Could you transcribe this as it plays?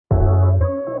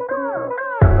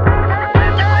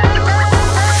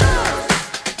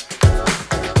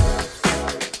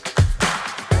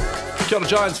Kia ora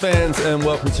Giants fans, and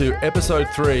welcome to episode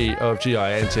 3 of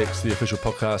G.I.Antics, the official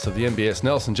podcast of the NBS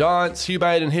Nelson Giants. Hugh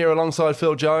Beynon here alongside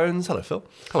Phill Jones. Hello, Phill.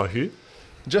 Hello, Hugh.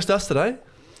 Just us today.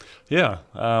 Yeah,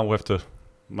 we'll have to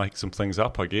make some things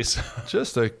up, I guess.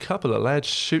 Just a couple of lads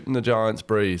shooting the Giants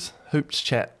breeze. Hoops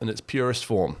chat in its purest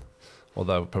form.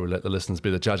 Although we'll probably let the listeners be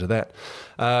the judge of that.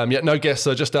 No guests,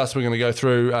 so just us. We're going to go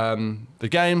through the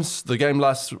games. The game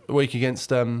last week against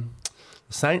the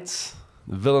Saints.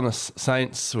 The villainous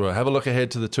Saints. We'll have a look ahead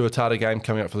to the Tuatara game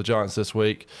coming up for the Giants this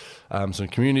week. Some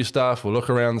community stuff. We'll look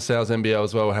around the Sales NBL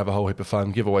as well. We'll have a whole heap of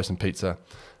fun. Give away some pizza.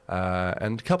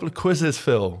 And a couple of quizzes,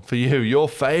 Phill, for you. Your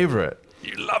favourite.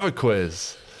 You love a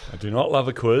quiz. I do not love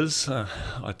a quiz.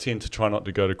 I tend to try not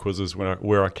to go to quizzes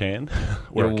where I can.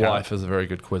 Your wife is a very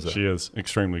good quizzer. She is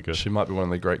extremely good. She might be one of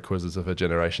the great quizzes of her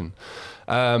generation.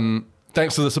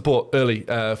 Thanks for the support early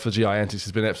for G.I.Antics.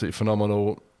 It's been absolutely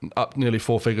phenomenal. Up nearly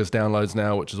 4 figures downloads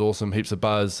now, which is awesome. Heaps of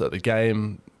buzz at the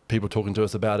game. People talking to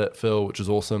us about it, Phill, which is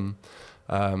awesome.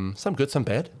 Some good, some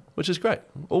bad, which is great.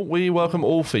 We welcome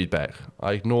all feedback.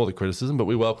 I ignore the criticism, but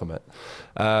we welcome it.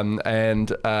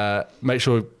 And make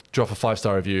sure drop a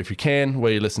 5-star review if you can,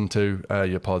 where you listen to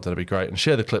your pods. That'd be great. And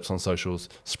share the clips on socials.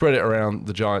 Spread it around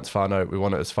the Giants whānau. We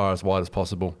want it as far as wide as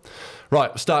possible. Right,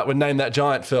 we'll start with Name That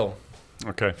Giant, Phill.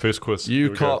 Okay, first quiz.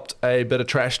 You copped a bit of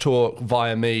trash talk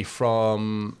via me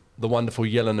from the wonderful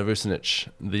Jelena Vucinic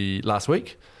the last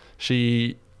week.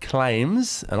 She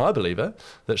claims, and I believe her,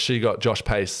 that she got Josh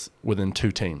Pace within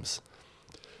 2 teams.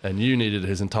 And you needed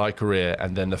his entire career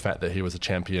and then the fact that he was a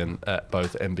champion at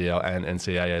both NBL and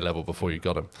NCAA level before you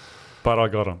got him. But I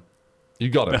got him. You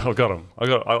got him? I got him. I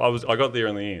got there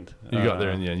in the end. You got there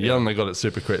in the end. Jelena got it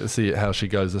super quick. Let's see how she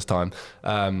goes this time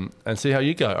and see how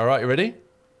you go. All right, you ready?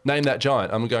 Name that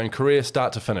giant. I'm going career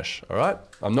start to finish, all right?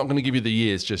 I'm not going to give you the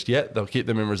years just yet. They'll keep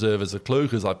them in reserve as a clue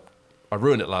because I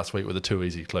ruined it last week with a too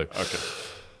easy clue. Okay.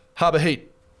 Harbour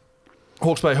Heat,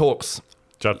 Hawke's Bay Hawks,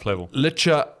 Judd Flavel,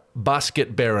 Litcher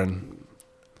Basket Baron,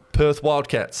 Perth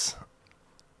Wildcats,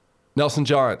 Nelson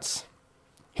Giants,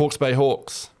 Hawke's Bay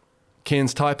Hawks,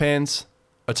 Cairns Taipans,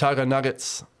 Otago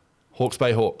Nuggets, Hawke's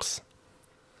Bay Hawks.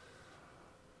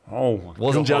 Oh, my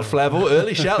Wasn't God. Judd Flavel.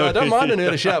 Early shout. I don't mind an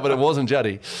early shout, but it wasn't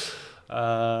Juddy.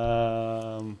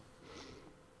 Can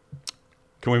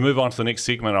we move on to the next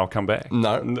segment? I'll come back.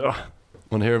 No.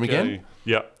 Want to hear him again?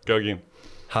 Yeah, go again.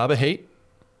 Harbour Heat,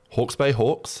 Hawke's Bay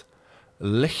Hawks,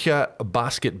 Litcher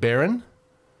Basket Baron,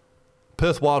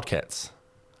 Perth Wildcats,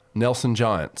 Nelson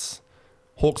Giants,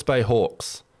 Hawke's Bay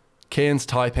Hawks, Cairns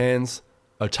Taipans,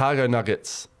 Otago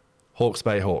Nuggets, Hawke's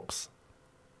Bay Hawks.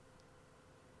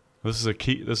 This is a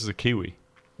Kiwi.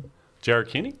 Jared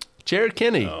Kenny? Jared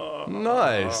Kenny. Oh,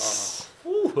 nice.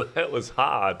 Ooh, that was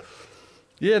hard.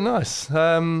 Yeah, nice.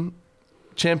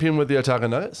 Champion with the Otago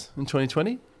Nuggets in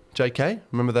 2020. JK,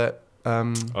 remember that?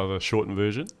 The shortened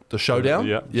version? The showdown?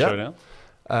 Yeah, showdown.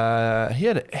 He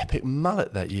had an epic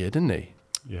mullet that year, didn't he?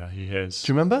 Yeah, he has.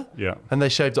 Do you remember? Yeah. And they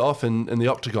shaved it off in the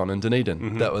Octagon in Dunedin.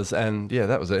 Mm-hmm. That was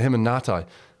it. Him and Ngatai.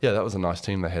 Yeah, that was a nice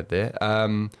team they had there.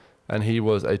 And he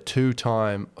was a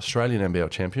 2-time Australian NBL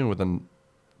champion with the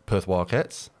Perth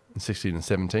Wildcats in 16 and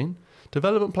 17.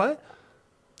 Development player?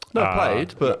 Not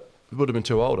played, but would have been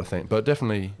too old, I think. But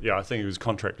definitely. Yeah, I think he was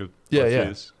contracted. Yeah.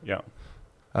 Years. Yeah.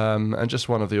 And just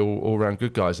one of the all-round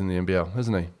good guys in the NBL,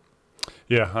 isn't he?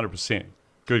 Yeah, 100%.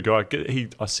 Good guy.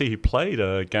 I see he played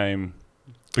a game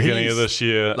beginning of this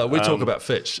year. Like we talk about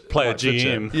Fitch. Player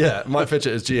GM. Yeah, Mike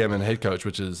Fitcher is GM and head coach,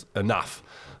 which is enough.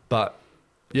 But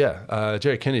yeah,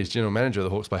 Jerry Kenny is general manager of the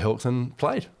Hawke's Bay Hawks and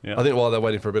played. Yeah. I think while they're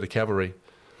waiting for a bit of cavalry.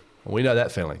 We know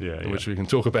that feeling, which we can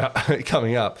talk about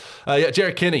coming up.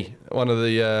 Jared Kenny, one of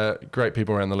the great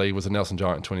people around the league, was a Nelson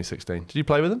Giant in 2016. Did you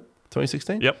play with him?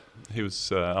 2016? Yep. He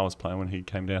was. I was playing when he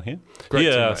came down here.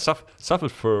 Great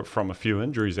suffered from a few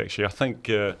injuries actually. I think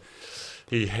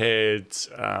he had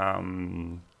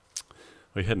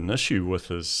an issue with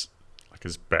his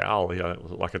bowel. He had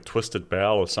like a twisted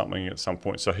bowel or something at some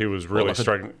point. So he was really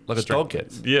struggling. Like a dog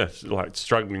gets. Yeah, like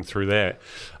struggling through that.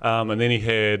 And then he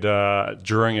had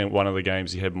during one of the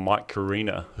games he had Mike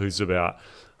Carina, who's about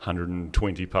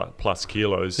 120 plus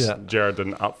kilos. Yeah. Jared did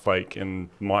an up fake and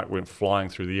Mike went flying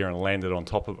through the air and landed on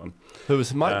top of him. Who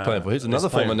was Mike playing for? He's another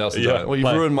former Nelson Giant. Well,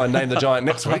 you've ruined my Name the Giant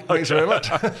next week. Thanks very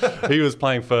much. He was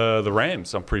playing for the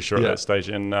Rams, I'm pretty sure, at that stage.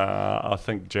 And I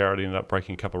think Jared ended up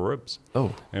breaking a couple of ribs.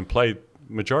 Oh. And played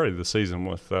majority of the season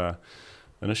with an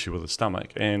issue with his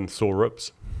stomach and sore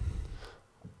ribs.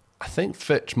 I think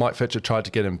Mike Fitcher tried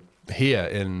to get him here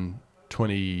in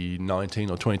 2019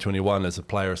 or 2021 as a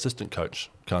player assistant coach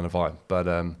kind of vibe, but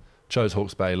chose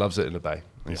Hawke's Bay, loves it in the Bay.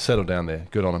 He's settled down there.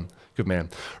 Good on him. Good man.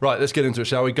 Right, let's get into it,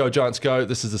 shall we? Go Giants go.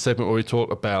 This is the segment where we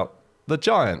talk about the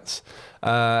Giants.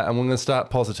 And we're going to start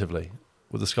positively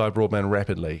with the Sky Broadband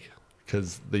Rapid League,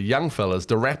 because the young fellas,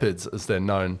 the Rapids as they're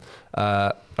known,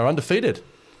 are undefeated.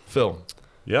 Phill.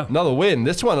 Yeah. Another win.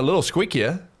 This one a little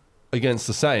squeakier against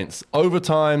the Saints.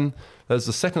 Overtime. There's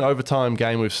the second overtime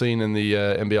game we've seen in the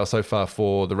NBL so far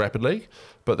for the Rapid League,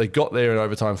 but they got there in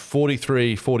overtime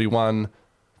 43-41,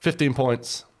 15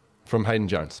 points from Hayden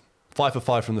Jones. 5 for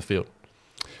 5 from the field.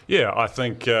 Yeah, I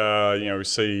think, we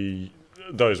see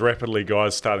those Rapid League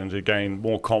guys starting to gain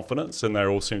more confidence, and they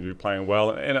all seem to be playing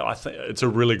well. And I think it's a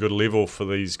really good level for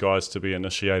these guys to be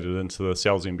initiated into the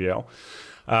Sal's NBL.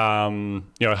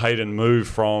 Hayden moved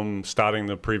from starting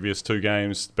the previous 2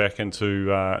 games back into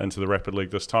the Rapid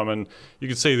League this time, and you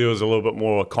could see there was a little bit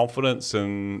more confidence,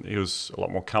 and he was a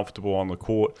lot more comfortable on the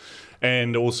court,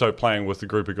 and also playing with a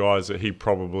group of guys that he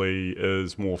probably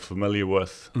is more familiar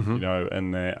with.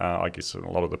 In that I guess in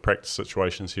a lot of the practice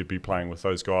situations he'd be playing with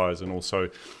those guys, and also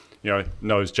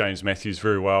knows James Matthews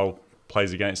very well,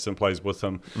 plays against him, plays with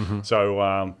him,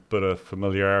 so bit of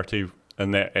familiarity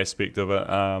in that aspect of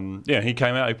it. He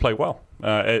came out, he played well,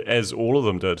 as all of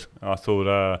them did. I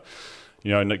thought,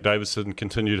 Nick Davidson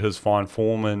continued his fine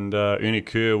form, and Ernie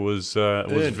Kerr was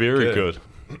very good.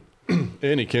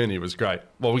 Ernie Kearney was great.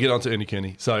 Well, we'll get on to Ernie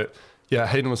Kearney. So,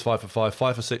 Hayden was 5 for 5,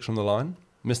 5 for 6 from the line,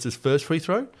 missed his first free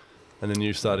throw, and then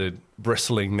you started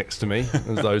bristling next to me,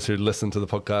 as those who listened to the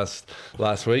podcast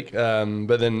last week,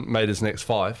 but then made his next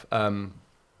 5.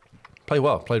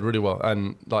 Played really well,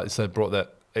 and like I said, brought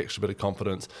that extra bit of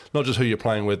confidence, not just who you're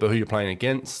playing with, but who you're playing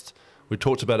against. We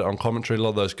talked about it on commentary. A lot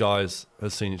of those guys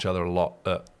have seen each other a lot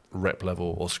at rep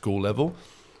level or school level,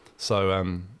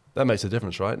 so that makes a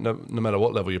difference, right? No matter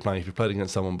what level you're playing, if you've played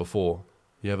against someone before,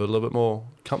 you have a little bit more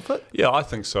comfort. Yeah, I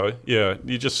think so. Yeah,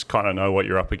 you just kind of know what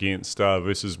you're up against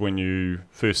versus when you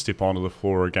first step onto the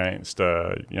floor against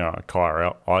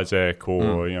Kyra Isaac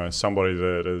or somebody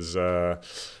that is a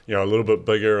little bit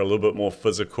bigger, a little bit more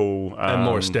physical, and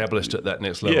more established at that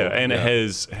next level. Yeah, and it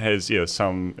has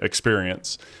some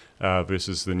experience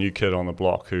versus the new kid on the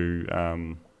block who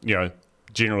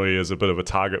generally is a bit of a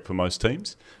target for most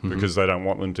teams because they don't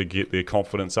want them to get their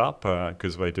confidence up,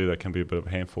 because if they do, they can be a bit of a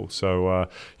handful. So,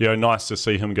 nice to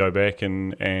see him go back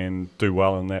and do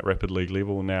well in that Rapid League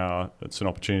level. Now it's an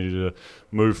opportunity to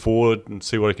move forward and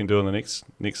see what he can do in the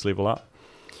next level up.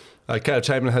 Caleb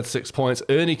Chamberlain had 6 points.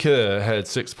 Ernie Kerr had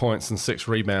 6 points and 6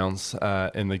 rebounds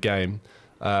in the game.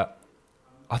 I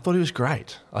thought he was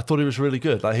great. I thought he was really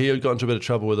good. Like, he had got into a bit of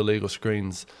trouble with illegal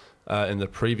screens in the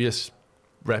previous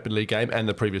Rapid League game and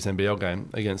the previous NBL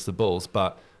game against the Bulls,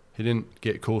 but he didn't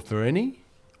get called for any.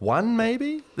 One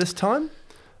maybe this time.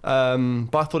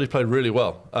 But I thought he played really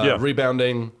well.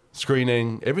 Rebounding,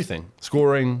 screening, everything.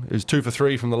 Scoring. He was 2 for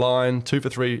 3 from the line, 2 for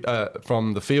 3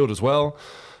 from the field as well.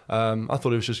 I thought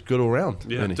he was just good all round.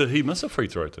 Yeah. Did he miss a free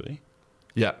throw, did he?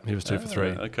 Yeah, he was 2 for 3.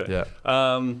 Okay. Yeah.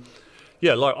 I'm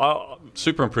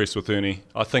super impressed with Ernie.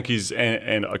 I think he's,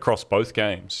 and across both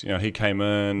games, he came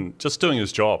in just doing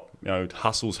his job,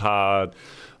 hustles hard,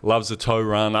 loves a toe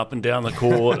run up and down the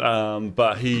court,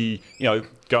 but he,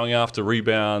 going after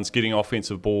rebounds, getting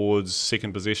offensive boards,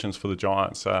 second possessions for the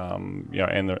Giants, and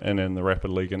in the Rapid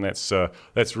League, and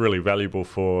that's really valuable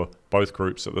for both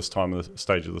groups at this time of the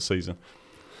stage of the season.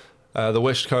 The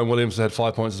West Coast Williams had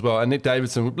 5 points as well, and Nick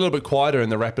Davidson a little bit quieter in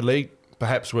the Rapid League,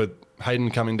 perhaps with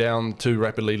Hayden coming down to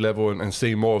Rapid League level and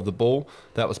seeing more of the ball.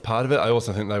 That was part of it. I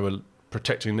also think they were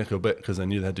protecting Nick a bit because they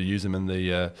knew they had to use him in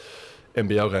the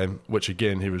NBL game, which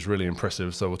again, he was really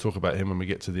impressive. So we'll talk about him when we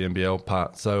get to the NBL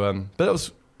part. So, but it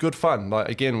was good fun. Like,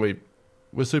 again,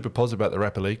 we're super positive about the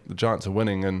Rapid League. The Giants are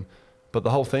winning, but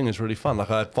the whole thing is really fun. Like,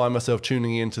 I find myself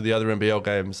tuning into the other NBL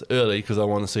games early because I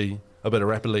want to see a bit of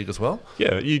Rapid League as well.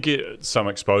 Yeah, you get some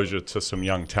exposure to some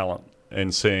young talent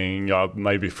and seeing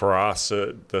maybe for us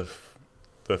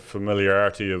the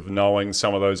familiarity of knowing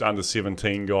some of those under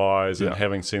 17 guys and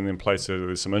having seen them play, so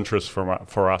there's some interest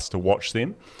for us to watch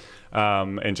them,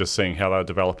 and just seeing how they're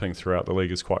developing throughout the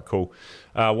league is quite cool.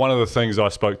 One of the things I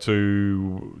spoke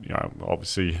to,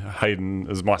 obviously Hayden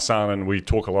is my son and we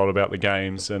talk a lot about the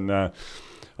games, and I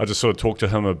just sort of talked to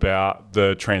him about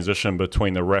the transition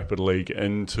between the Rapid League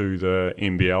into the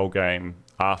NBL game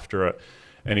after it.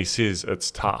 And he says it's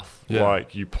tough. Yeah.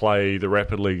 Like, you play, the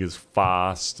Rapid League is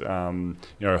fast,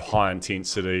 high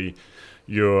intensity.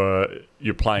 You're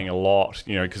playing a lot,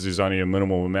 because there's only a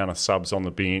minimal amount of subs on the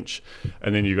bench,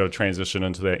 and then you've got to transition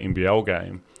into that NBL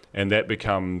game, and that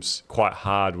becomes quite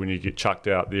hard when you get chucked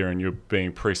out there and you're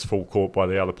being pressed full court by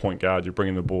the other point guard. You're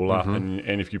bringing the ball up, and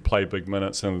if you play big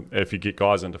minutes, and if you get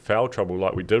guys into foul trouble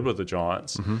like we did with the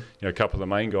Giants, a couple of the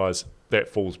main guys, that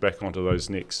falls back onto those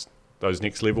next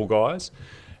level guys.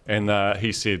 And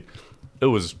he said it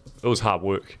was hard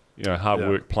work. Hard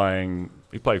work playing.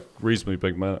 He played reasonably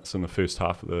big minutes in the first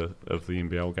half of the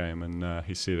NBL game, and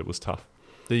he said it was tough.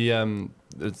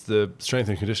 It's the strength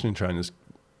and conditioning trainers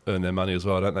earn their money as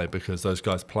well, don't they? Because those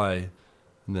guys play,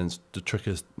 and then the trick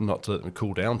is not to let them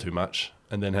cool down too much,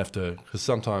 and then have to, because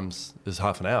sometimes there's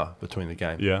half an hour between the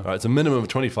game. Yeah, right? It's a minimum of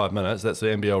 25 minutes. That's the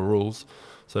NBL rules.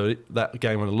 So that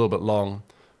game went a little bit long.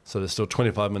 So there's still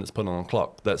 25 minutes put on the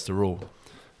clock. That's the rule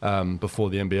before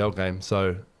the NBL game.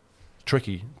 So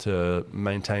tricky to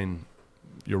maintain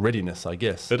your readiness, I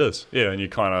guess. It is, yeah. And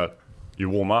you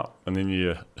warm up, and then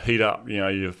you heat up.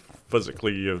 You're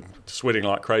sweating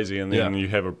like crazy, and then you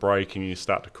have a break, and you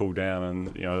start to cool down.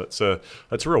 And it's a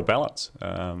real balance.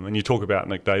 And you talk about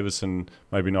Nick Davison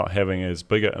maybe not having as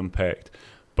big an impact,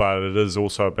 but it is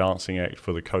also a balancing act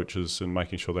for the coaches and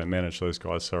making sure they manage those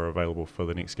guys so are available for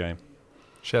the next game.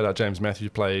 Shout out James Matthews,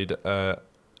 played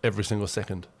every single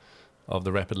second of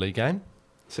the Rapid League game.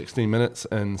 16 minutes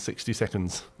and 60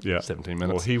 seconds. Yeah. 17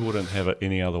 minutes. Well, he wouldn't have it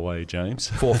any other way, James.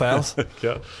 4 fouls.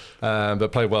 Yeah.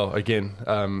 But played well again.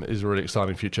 Is a really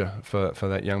exciting future for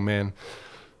that young man.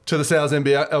 To the Souths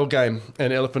NBL game,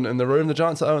 an elephant in the room. The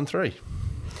Giants are 0-3.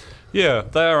 Yeah,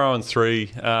 they are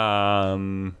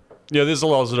 0-3. There's a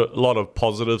lot of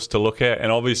positives to look at,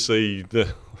 and obviously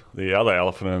the other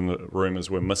elephant in the room is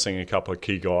we're missing a couple of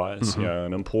key guys,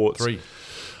 and imports. Three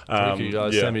key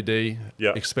guys. Sammy D,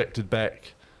 expected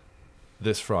back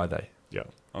this Friday. Yeah,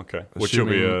 okay. Which will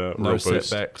be a no real boost.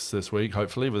 Setbacks this week,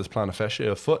 hopefully, with his plantar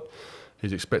fascia foot.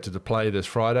 He's expected to play this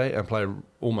Friday and play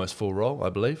almost full role, I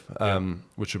believe,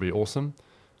 which would be awesome.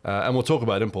 And we'll talk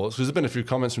about imports, because there's been a few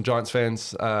comments from Giants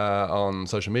fans on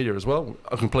social media as well.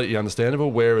 Completely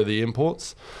understandable. Where are the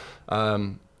imports?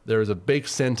 There is a big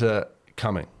centre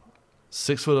coming.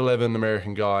 6'11"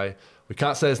 American guy. We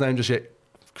can't say his name just yet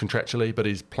contractually, but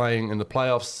he's playing in the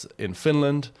playoffs in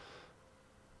Finland,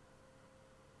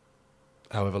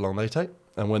 however long they take.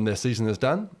 And when their season is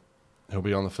done, he'll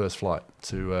be on the first flight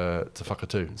to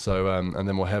Whakatū. So, and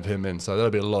then we'll have him in. So that'll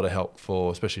be a lot of help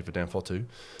especially for Dan Fotu.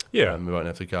 Yeah. We won't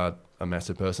have to guard a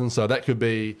massive person. So that could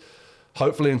be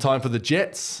hopefully in time for the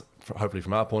Jets, hopefully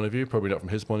from our point of view, probably not from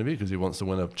his point of view because he wants to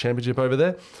win a championship over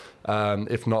there.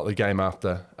 If not, the game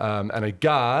after. And a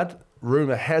guard,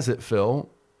 rumour has it, Phill,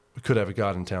 we could have a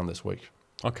guard in town this week.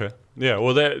 Okay. Yeah,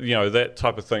 well, that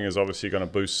type of thing is obviously going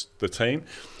to boost the team.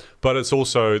 But there's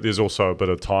also a bit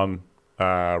of time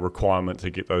requirement to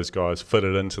get those guys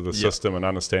fitted into the system and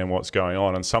understand what's going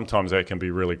on. And sometimes that can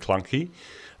be really clunky,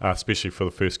 especially for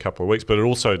the first couple of weeks. But it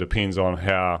also depends on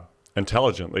how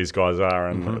intelligent these guys are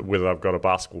and whether they've got a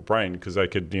basketball brain, because they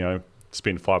could,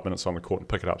 spend 5 minutes on the court and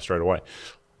pick it up straight away.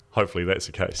 Hopefully that's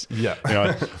the case. Yeah.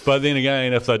 But then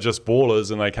again, if they're just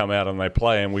ballers and they come out and they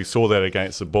play, and we saw that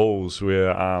against the Bulls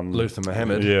where Luther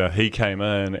Mohammed. Yeah, he came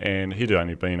in and he'd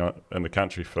only been in the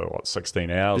country for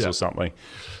 16 hours or something.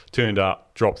 Turned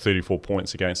up, dropped 34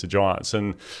 points against the Giants,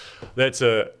 and that's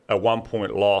a 1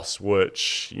 point loss.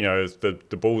 Which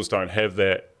the Bulls don't have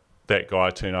that guy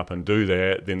turn up and do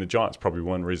that, then the Giants probably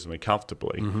win reasonably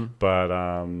comfortably. But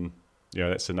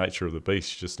that's the nature of the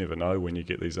beast. You just never know when you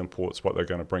get these imports what they're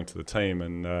going to bring to the team.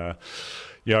 And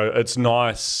it's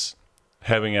nice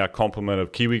having our complement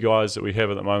of Kiwi guys that we have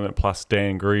at the moment, plus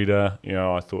Dan Greeder.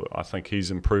 I think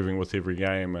he's improving with every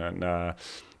game, and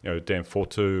Dan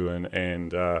Fotu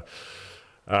and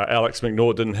Alex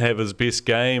McNaught didn't have his best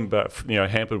game, but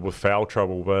hampered with foul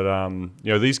trouble. But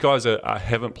these guys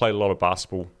haven't played a lot of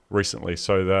basketball recently,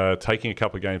 so they're taking a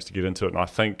couple of games to get into it, and I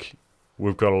think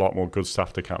we've got a lot more good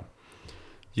stuff to come.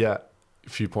 Yeah, a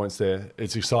few points there.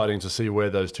 It's exciting to see where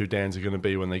those two Dans are going to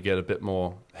be when they get a bit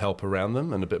more help around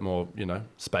them and a bit more,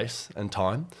 space and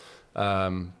time,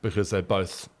 because they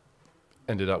both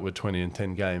ended up with 20 and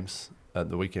 10 games at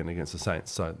the weekend against the Saints.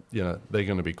 So, they're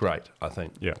going to be great, I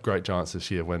think. Yeah. Great Giants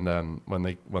this year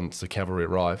once the cavalry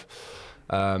arrive.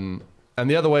 And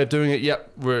the other way of doing it,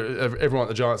 everyone at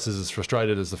the Giants is as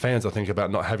frustrated as the fans, I think,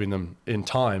 about not having them in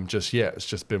time just yet. It's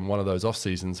just been one of those off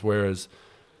seasons, whereas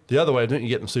the other way of doing it, you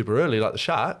get them super early, like the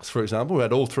Sharks, for example, who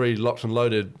had all three locked and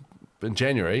loaded in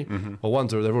January. Well,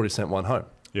 they've already sent one home.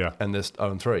 Yeah. And they're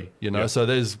 0-3, So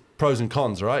there's pros and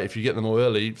cons, right? If you get them all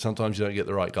early, sometimes you don't get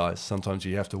the right guys. Sometimes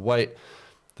you have to wait.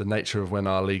 The nature of when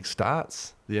our league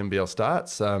starts, the NBL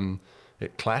starts,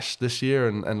 it clashed this year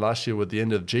and last year with the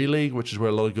end of G League, which is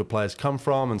where a lot of good players come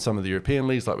from, and some of the European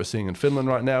leagues, like we're seeing in Finland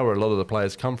right now, where a lot of the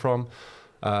players come from.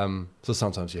 So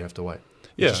sometimes you have to wait.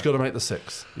 You just got to make the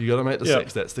 6. You got to make the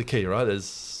 6. That's the key, right?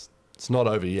 It's not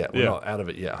over yet. We're not out of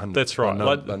it yet. That's right.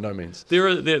 By no means.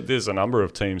 There's a number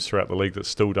of teams throughout the league that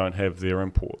still don't have their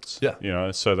imports.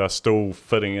 Yeah. So they're still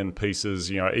fitting in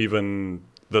pieces. Even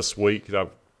this week, they've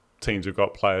teams have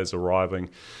got players arriving.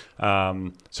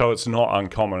 So it's not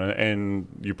uncommon. And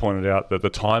you pointed out that the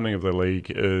timing of the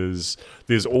league is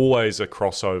there's always a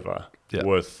crossover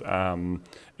with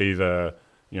either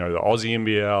the Aussie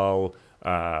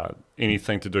NBL,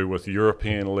 anything to do with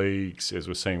European leagues, as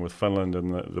we're seeing with Finland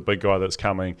and the big guy that's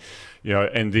coming,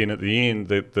 and then at the end,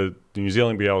 the New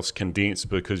Zealand NBL is condensed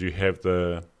because you have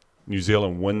the New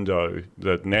Zealand window,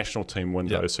 the national team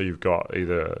window. So you've got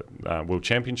either World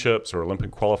Championships or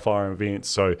Olympic qualifier events.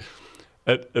 So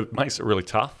it makes it really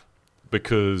tough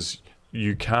because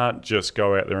you can't just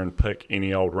go out there and pick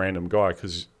any old random guy,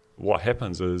 because what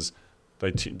happens is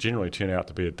they generally turn out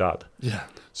to be a dud. Yeah.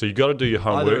 So you got to do your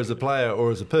homework. Either as a player or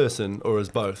as a person or as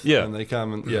both. Yeah. And they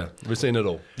come and, we've seen it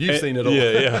all. You've seen it all.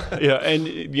 Yeah. And,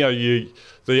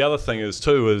 the other thing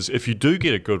is if you do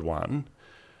get a good one,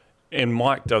 and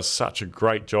Mike does such a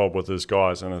great job with his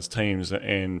guys and his teams,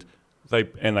 and they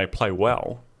play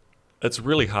well, it's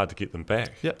really hard to get them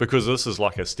back. Yep. Because this is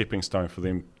like a stepping stone for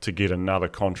them to get another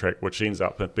contract, which ends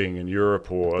up being in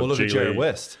Europe or look G at Jerry League.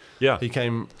 West. Yeah. He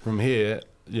came from here,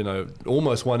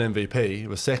 almost won MVP,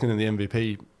 was second in the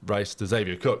MVP race to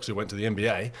Xavier Cooks, who went to the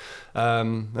NBA,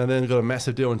 and then got a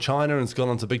massive deal in China and has gone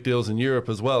on to big deals in Europe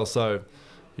as well. So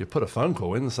you put a phone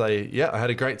call in and say, I had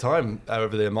a great time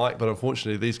over there, Mike, but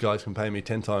unfortunately these guys can pay me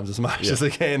 10 times as much as they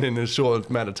can in a short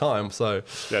amount of time. So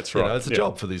that's right. It's a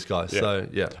job for these guys. So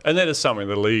and that is something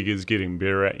the league is getting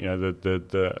better at.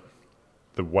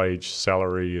 The wage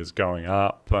salary is going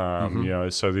up.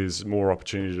 So there's more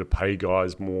opportunity to pay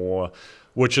guys more,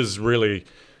 which is really,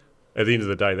 at the end of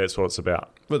the day, that's what it's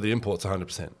about. Well, the import's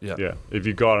 100%. Yeah. If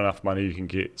you've got enough money, you can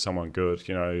get someone good.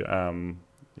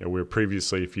 Where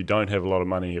previously, if you don't have a lot of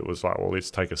money, it was like, well,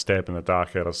 let's take a stab in the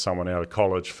dark out of someone out of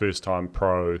college, first-time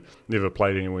pro, never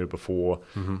played anywhere before,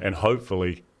 and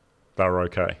hopefully they're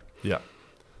okay. Yeah.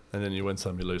 And then you win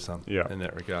some, you lose some in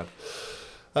that regard.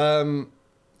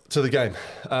 To the game.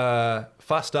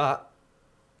 Fast start,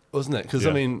 wasn't it? Because,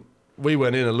 we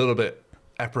went in a little bit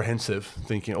apprehensive,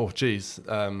 thinking,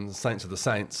 the Saints are the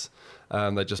Saints.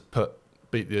 They just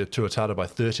beat the Tuatara by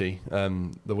 30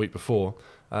 the week before.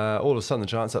 All of a sudden, the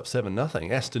Giants up 7-0.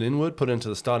 Aston Inwood put into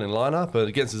the starting lineup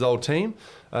against his old team.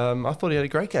 I thought he had a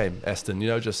great game, Aston.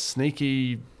 Just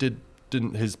sneaky.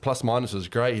 His plus minus was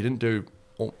great. He didn't do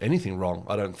anything wrong,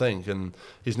 I don't think. And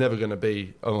he's never going to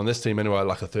be on this team anyway,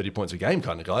 like a 30 points a game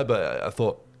kind of guy. But I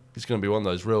thought he's going to be one of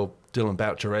those real Dylan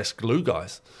Boucher-esque glue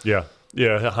guys. Yeah,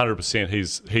 100%.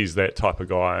 He's that type of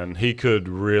guy, and he could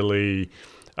really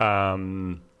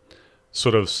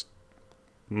sort of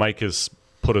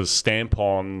put his stamp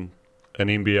on an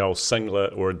NBL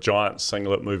singlet or a Giant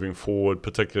singlet moving forward,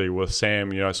 particularly with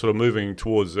Sam, sort of moving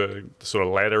towards the sort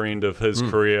of latter end of his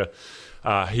career.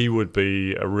 He would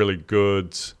be a really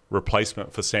good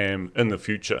replacement for Sam in the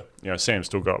future. Sam's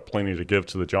still got plenty to give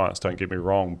to the Giants, don't get me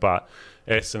wrong, but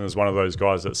Aston is one of those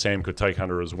guys that Sam could take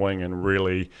under his wing and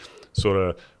really sort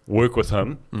of work with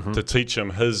him to teach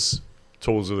him his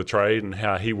tools of the trade and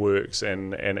how he works,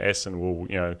 and Aston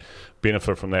will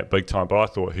benefit from that big time. But I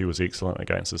thought he was excellent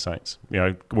against the Saints.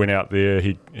 Went out there,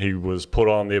 he was put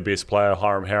on their best player,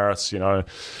 Hiram Harris,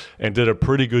 and did a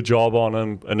pretty good job on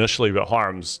him initially. But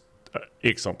Hiram's an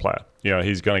excellent player.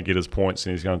 He's going to get his points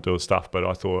and he's going to do his stuff. But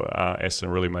I thought Aston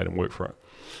really made him work for it.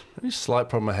 The only slight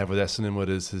problem I have with Aston Inwood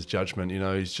is his judgment.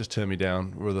 He's just turned me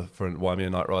down for a Waimea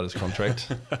Knight Riders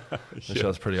contract, which I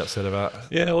was pretty upset about.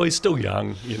 Yeah, well, he's still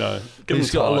young, He's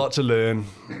got a lot to learn.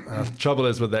 Trouble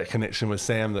is with that connection with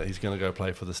Sam that he's going to go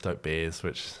play for the Stoke Bears,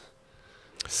 which is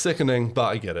sickening, but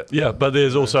I get it. Yeah, but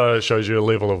there's also shows you a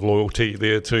level of loyalty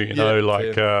there too.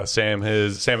 Sam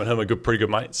and him are pretty good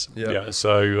mates. Yeah.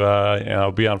 So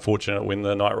it'll be unfortunate when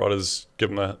the Knight Riders give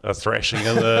him a thrashing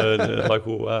in the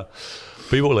local.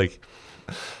 People League.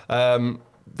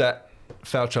 That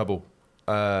foul trouble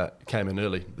came in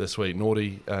early this week.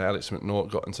 Alex McNaught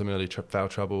got in some early foul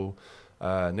trouble.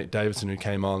 Nick Davidson, who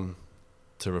came on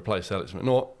to replace Alex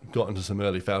McNaught, got into some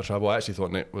early foul trouble. I actually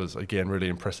thought Nick was, again, really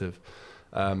impressive.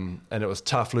 And it was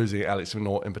tough losing Alex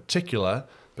McNaught in particular,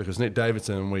 because Nick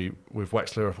Davidson, we've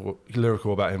waxed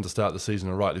lyrical about him to start the season,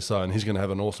 and rightly so, and he's going to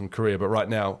have an awesome career. But right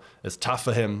now, it's tough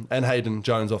for him and Hayden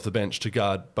Jones off the bench to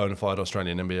guard bona fide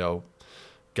Australian NBL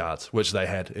guards, which they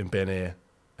had in Ben Air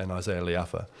and Isaiah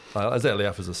Liafa. Isaiah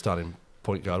Liafa's a starting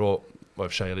point guard, or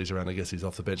if Shaylee's around, I guess he's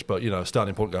off the bench. But,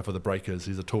 starting point guard for the Breakers.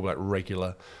 He's a Tall Black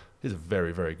regular. He's a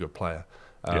very, very good player.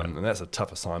 And that's a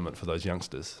tough assignment for those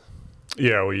youngsters.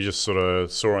 Yeah, well, you just sort of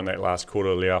saw in that last quarter,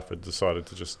 Liafa decided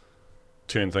to just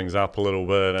turn things up a little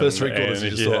bit. First 3 quarters, you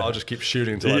just thought, I'll just keep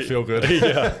shooting until I feel good.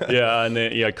 And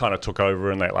then kind of took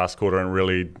over in that last quarter and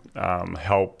really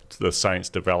helped the Saints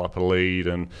develop a lead,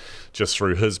 and just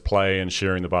through his play and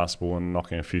sharing the basketball and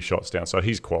knocking a few shots down. So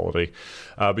he's quality.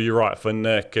 But you're right, for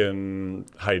Nick and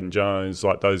Hayden Jones,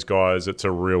 like those guys, it's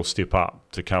a real step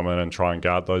up to come in and try and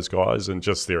guard those guys, and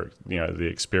just their, the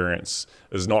experience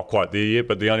is not quite there yet,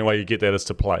 but the only way you get that is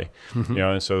to play.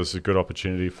 So it's a good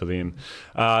opportunity for them.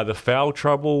 The foul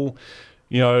trouble,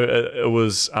 it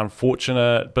was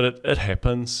unfortunate, but it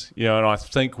happens, and I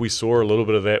think we saw a little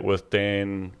bit of that with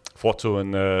Dan Foto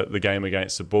in the game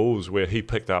against the Bulls, where he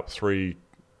picked up 3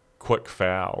 quick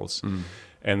fouls,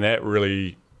 and that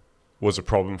really was a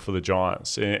problem for the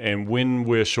Giants. And when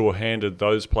we're short-handed,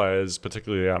 those players,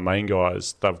 particularly our main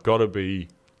guys, they've got to be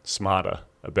smarter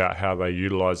about how they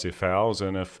utilise their fouls.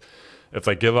 And if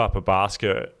they give up a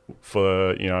basket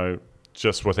for,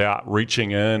 just without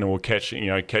reaching in or catching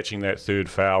that third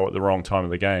foul at the wrong time of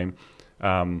the game,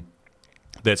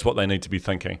 that's what they need to be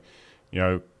thinking.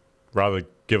 Rather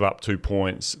give up 2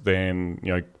 points than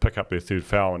pick up their third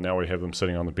foul, and now we have them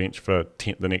sitting on the bench for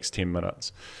the next 10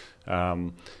 minutes.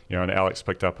 And Alex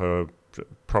picked up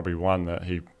probably one that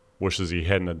he wishes he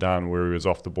hadn't have done, where he was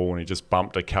off the ball and he just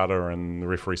bumped a cutter, and the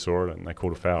referee saw it and they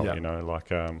called a foul.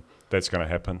 That's going to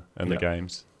happen in the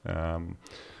games.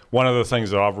 One of the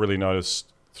things that I've really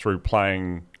noticed through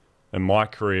playing in my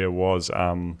career was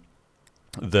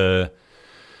the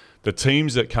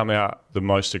teams that come out the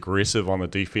most aggressive on the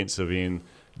defensive end,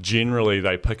 generally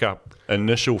they pick up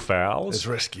initial fouls. It's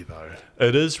risky though.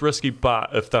 It is risky, but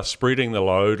if they're spreading the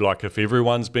load, like if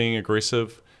everyone's being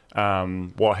aggressive,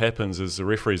 what happens is the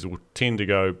referees will tend to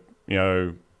go,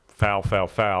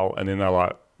 foul, and then they're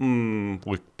like,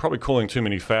 we're probably calling too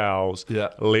many fouls. Yeah.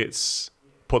 Let's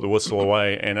put the whistle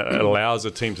away, and it allows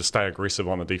the team to stay aggressive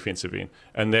on the defensive end.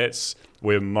 And that's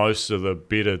where most of the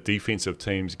better defensive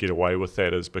teams get away with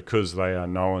that, is because they are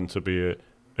known to be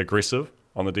aggressive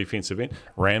on the defensive end.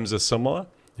 Rams are similar.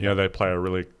 They play a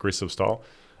really aggressive style.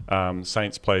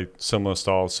 Saints play similar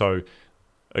styles. So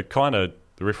the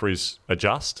referees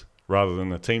adjust rather than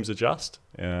the teams adjust.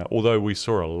 Although we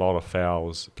saw a lot of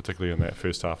fouls, particularly in that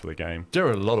first half of the game. There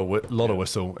were a lot of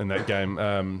whistle in that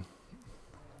game.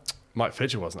 Mike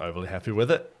Fletcher wasn't overly happy with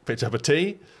it. Picked up a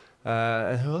T.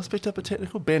 And who else picked up a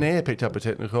technical? Ben Ayre picked up a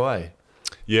technical,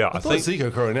 Yeah, I think Zico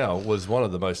Coronel was one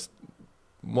of the most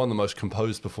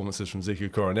composed performances from Zico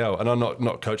Coronel, and I'm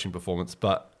not coaching performance,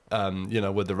 but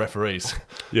with the referees,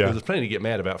 there was plenty to get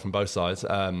mad about from both sides.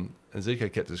 And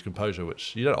Zico kept his composure,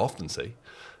 which you don't often see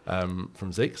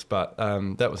from Zeke's, but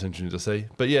that was interesting to see.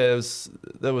 But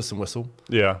there was some whistle.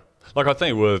 Yeah. Like I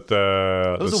think with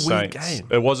the Saints, weird game.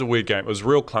 It was a weird game. It was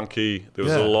real clunky. There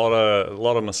was a lot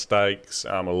of mistakes,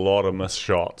 a lot of missed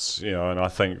shots. And I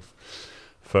think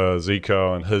for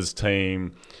Zico and his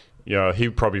team, he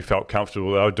probably felt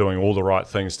comfortable. They were doing all the right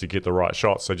things to get the right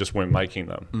shots. They just weren't making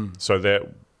them. So that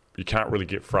you can't really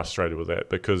get frustrated with that,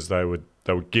 because they were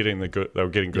getting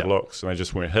good looks and they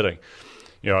just weren't hitting.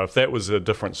 If that was a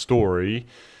different story,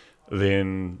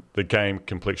 then the game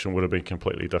complexion would have been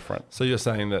completely different. So you're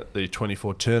saying that the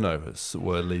 24 turnovers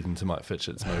were leading to Mike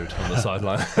Fitchett's mood on the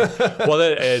sideline? Well,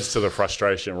 that adds to the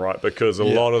frustration, right? Because a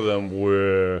lot of them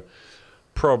were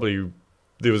probably,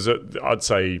 I'd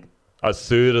say a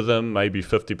third of them, maybe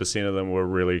 50% of them were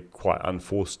really quite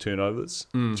unforced turnovers,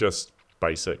 just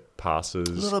basic passes.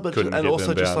 A little bit, and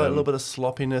also just like a little bit of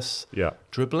sloppiness,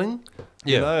 dribbling,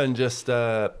 and just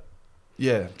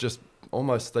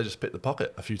almost they just pick the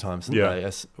pocket a few times, didn't they?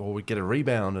 Or we get a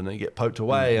rebound and they get poked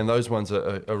away, and those ones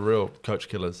are real coach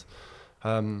killers.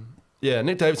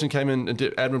 Nick Davidson came in and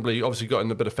did admirably. Obviously got in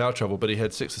a bit of foul trouble, but he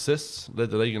had 6 assists, led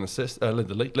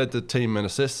the team in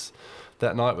assists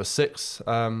that night with 6,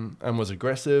 and was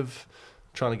aggressive,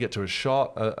 trying to get to his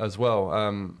shot as well.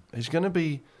 He's going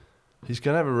to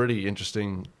have a really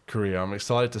interesting career. I'm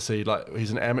excited to see.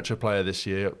 He's an amateur player this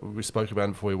year. We spoke about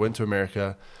him before he went to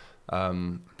America.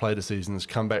 Played a season, has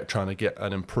come back trying to get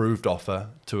an improved offer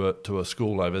to a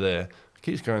school over there.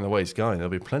 Keeps going the way he's going.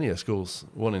 There'll be plenty of schools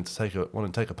wanting to take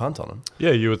a punt on him.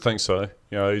 Yeah, you would think so.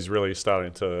 He's really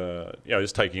starting to,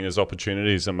 he's taking his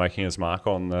opportunities and making his mark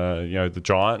on the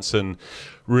Giants, and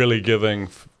really giving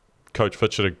Coach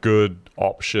Fitchett a good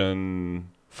option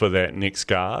for that next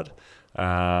guard.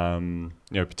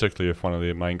 Particularly if one of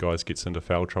their main guys gets into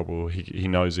foul trouble, he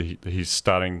knows he's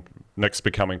starting. Nick's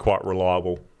becoming quite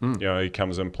reliable. He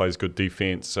comes in, plays good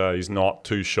defense. He's not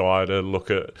too shy to look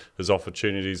at his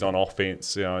opportunities on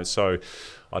offense. So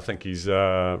I think he's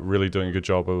really doing a good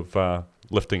job of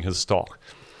lifting his stock.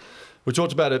 We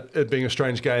talked about it being a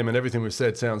strange game, and everything we've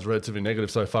said sounds relatively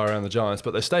negative so far around the Giants,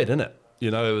 but they stayed in it.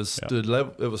 It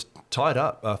was tied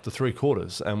up after 3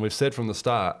 quarters, and we've said from the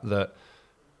start that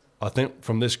I think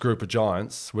from this group of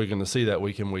Giants, we're going to see that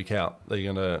week in, week out. They're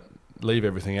going to leave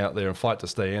everything out there and fight to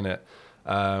stay in it.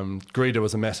 Greeder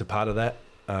was a massive part of that.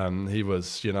 He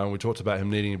was, we talked about him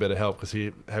needing a bit of help because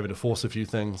he having to force a few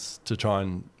things to try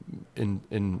and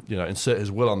insert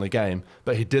his will on the game.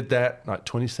 But he did that, like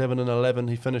 27 and 11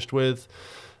 he finished with.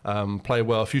 Played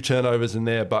well, a few turnovers in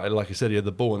there, but like I said, he had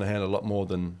the ball in the hand a lot more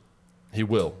than he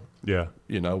will. Yeah.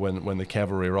 When the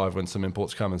cavalry arrive, when some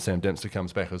imports come and Sam Dempster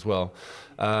comes back as well.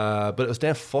 But it was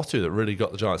Dan Fotu that really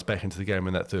got the Giants back into the game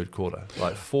in that third quarter.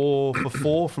 Like 4 for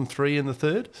 4 from 3 in the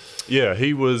third. Yeah,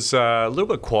 he was a little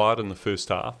bbit quiet in the first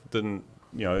half. Didn't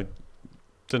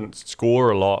score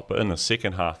a lot, but in the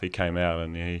second half he came out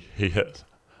and he hit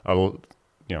 4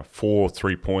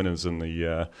 3-pointers in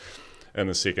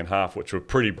the second half, which were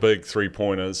pretty big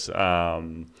 3-pointers,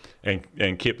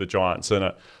 and kept the Giants in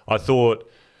it. I thought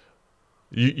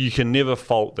you can never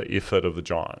fault the effort of the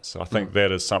Giants. I think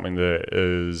that is something that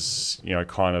is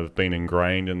kind of been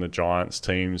ingrained in the Giants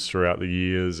teams throughout the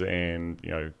years,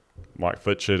 and Mike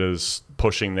Fitchett is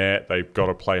pushing that. They've got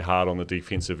to play hard on the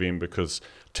defensive end because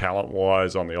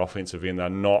talent-wise on the offensive end they're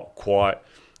not quite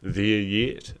there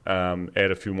yet.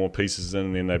 Add a few more pieces in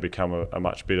and then they become a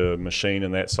much better machine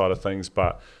in that side of things.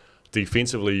 But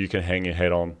defensively you can hang your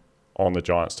hat on the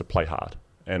Giants to play hard,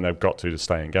 and they've got to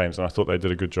stay in games. And I thought they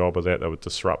did a good job of that. They were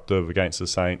disruptive against the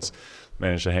Saints,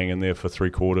 managed to hang in there for 3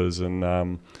 quarters,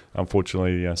 and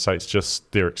unfortunately Saints,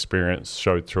 just their experience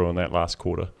showed through in that last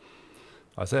quarter.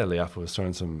 Isaiah Le'afa was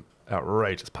throwing some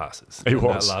outrageous passes in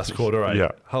that last quarter. Eh?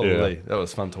 Yeah. Holy, that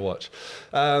was fun to watch.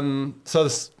 So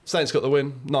the Saints got the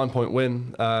win, 9-point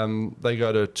win. They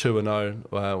go to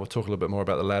 2-0. We'll talk a little bit more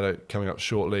about the ladder coming up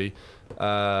shortly.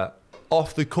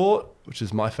 Off the court, which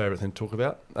is my favourite thing to talk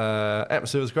about.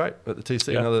 Atmosphere was great at the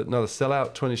TC. Yeah. Another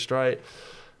sellout, 20 straight.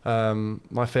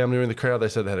 My family were in the crowd. They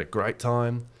said they had a great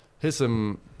time. Here's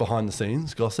some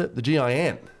behind-the-scenes gossip. The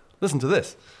G.I.Ant. Listen to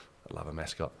this. I love a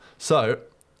mascot. So,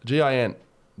 G.I.Ant,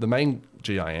 the main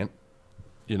G.I.Ant,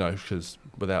 because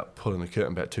without pulling the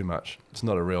curtain back too much, it's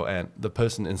not a real ant. The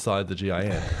person inside the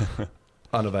G.I.Ant,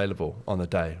 unavailable on the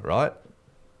day, right?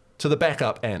 To the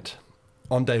backup ant,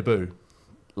 on debut,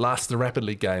 last the Rapid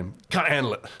League game, can't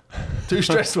handle it. Too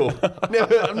stressful. I've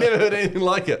never heard anything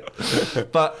like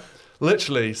it. But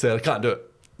literally said, I can't do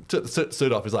it. Took the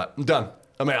suit off. He's like, I'm done.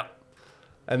 I'm out.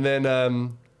 And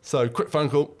then, so quick phone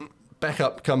call.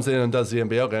 Backup comes in and does the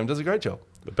NBL game. Does a great job.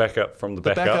 The backup from the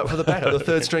backup? The backup for the backup. The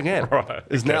third string ant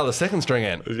is now the second string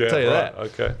ant. Yeah, I'll tell you that.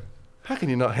 Okay. How can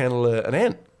you not handle an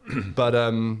ant? But,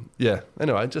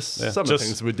 anyway, some of the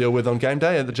things we deal with on game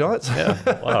day at the Giants.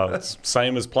 Yeah. Wow, it's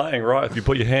same as playing, right? If you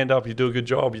put your hand up, you do a good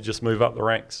job, you just move up the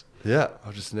ranks. Yeah,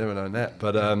 I've just never known that.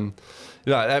 But,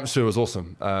 the atmosphere was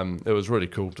awesome. It was really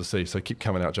cool to see. So keep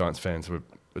coming out, Giants fans.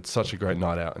 It's such a great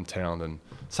night out in town. And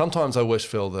sometimes I wish,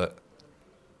 Phill, that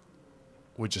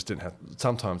we just didn't have.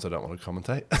 Sometimes I don't want to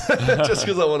commentate, just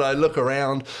because I look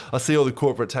around, I see all the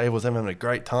corporate tables, they're having a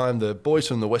great time. The boys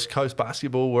from the West Coast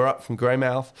basketball were up from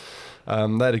Greymouth. They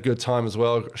had a good time as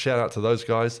well. Shout out to those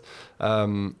guys.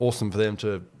 Awesome for them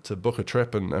to book a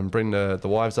trip and bring the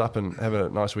wives up and have a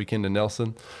nice weekend in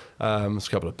Nelson. There's a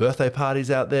couple of birthday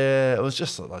parties out there. It was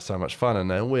just like so much fun, and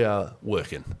now we are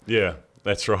working. Yeah.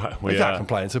 That's right. We can't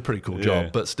complain. It's a pretty cool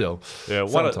job, but still. Yeah.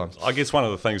 Sometimes. I guess one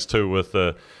of the things too with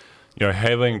the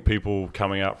having people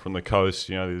coming up from the coast,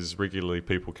 there's regularly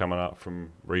people coming up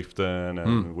from Reefton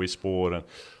and Westport,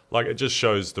 and it just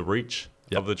shows the reach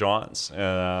of the Giants.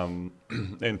 And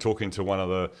talking to one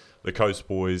of the coast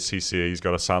boys, he said he's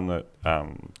got a son that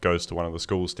goes to one of the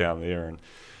schools down there,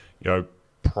 and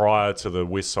prior to the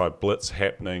West Side Blitz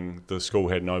happening, the school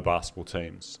had no basketball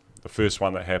teams. The first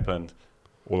one that happened,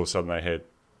 all of a sudden they had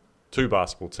 2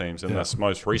 basketball teams, and this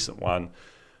most recent one,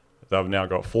 they've now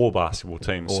got 4 basketball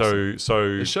teams. Awesome. So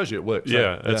it shows you it works.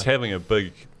 Yeah, it's having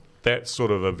that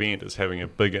sort of event is having a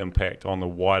big impact on the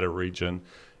wider region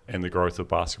and the growth of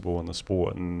basketball in the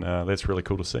sport, and that's really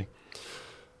cool to see.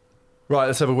 Right,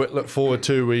 let's have a look forward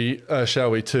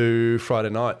to Friday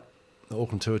night, the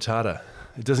Auckland Tuatara.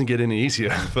 It doesn't get any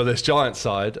easier for this Giants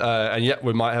side, and yet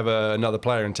we might have another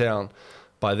player in town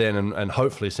by then, and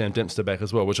hopefully Sam Dempster back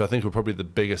as well, which I think will probably be the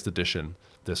biggest addition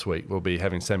this week. We'll be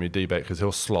having Sammy D back because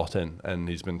he'll slot in, and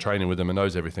he's been training with them and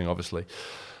knows everything, obviously.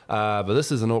 But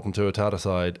this is an Auckland Tuatara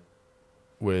side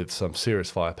with some serious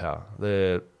firepower.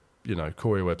 They're,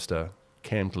 Corey Webster,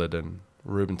 Cam Glidden,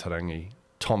 Ruben Tarangi,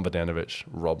 Tom Vodanovic,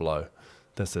 Rob Lowe.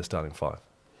 That's their starting 5.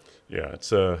 Yeah,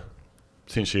 it's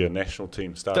potentially a national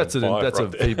team starting 5. That's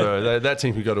right a FIBA. That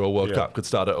team could go to a World Cup, could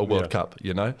start at a World Cup,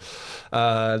 They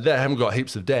haven't got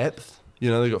heaps of depth, You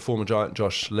know, they've got former Giant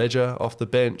Josh Ledger off the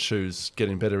bench, who's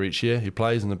getting better each year. He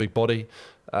plays in the big body.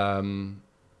 The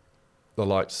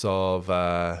likes of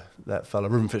that fella,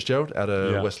 Ruben Fitzgerald, out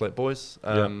of Westlake Boys.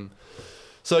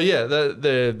 So, yeah,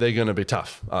 they're going to be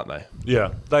tough, aren't they?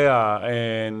 Yeah, they are.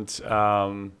 And,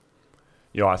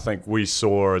 you know, I think we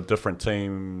saw a different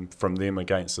team from them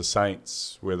against the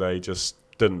Saints where they just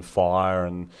didn't fire.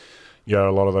 And, you know,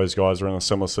 a lot of those guys are in a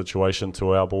similar situation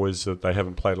to our boys, that they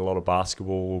haven't played a lot of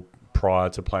basketball prior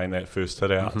to playing that first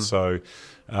hit out. So,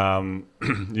 you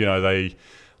know,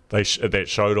 that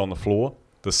showed on the floor.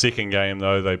 The second game,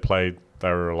 though, they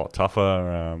were a lot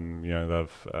tougher. You know,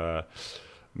 they've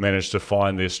managed to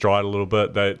find their stride a little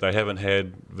bit. They haven't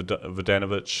had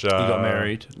Vodanovic. He got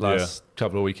married last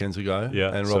couple of weekends ago,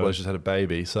 and Roblo's just had a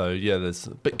baby. So, yeah, there's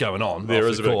a bit going on. There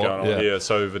is a bit going on,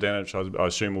 So Vodanovic, I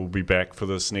assume, will be back for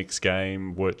this next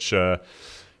game, which, you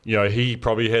know, he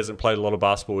probably hasn't played a lot of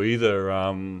basketball either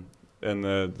in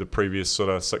the previous sort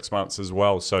of 6 months as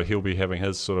well. So he'll be having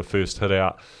his sort of first hit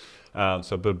out.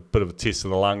 So a bit of a test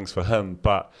of the lungs for him.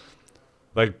 But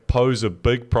they pose a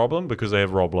big problem because they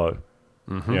have Rob Lowe.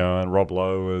 You know, and Rob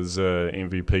Lowe is an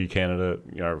MVP candidate,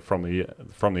 you know, from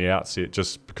the outset,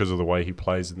 just because of the way he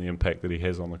plays and the impact that he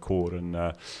has on the court.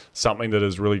 And something that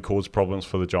has really caused problems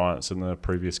for the Giants in the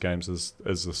previous games is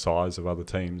the size of other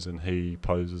teams, and he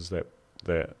poses that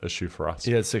issue for us.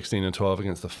 He had 16 and 12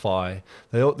 against the Phi.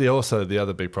 They also, the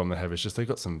other big problem they have is just they've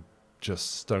got some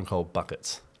just stone cold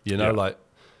buckets. You know, like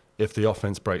if the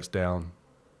offense breaks down,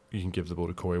 you can give the ball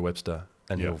to Corey Webster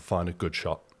and he'll find a good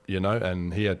shot. You know,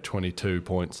 and he had 22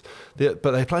 points. But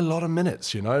they play a lot of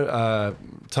minutes, you know.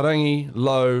 Tarangi,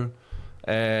 Lowe,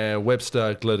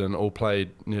 Webster, Glidden all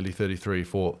played nearly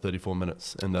 34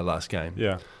 minutes in their last game.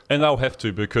 Yeah, and they'll have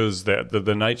to, because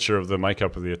the nature of the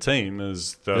makeup of their team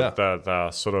is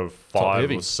they're sort of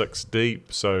 5 or 6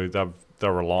 deep, so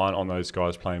they're reliant on those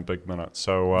guys playing big minutes.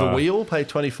 So the Wheel played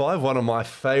 25. One of my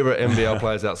favourite NBL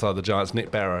players outside the Giants,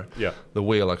 Nick Barrow. Yeah, the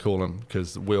Wheel I call him,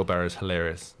 because Wheel Barrow is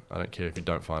hilarious. I don't care if you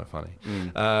don't find it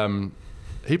funny.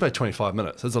 He played 25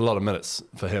 minutes. That's a lot of minutes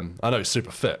for him. I know he's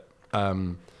super fit,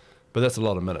 but that's a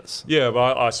lot of minutes. Yeah,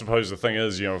 but I suppose the thing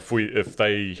is, you know, if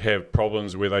they have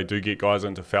problems where they do get guys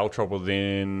into foul trouble,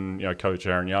 then, you know, Coach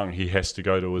Aaron Young, he has to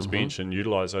go to his bench and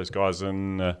utilise those guys.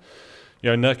 And you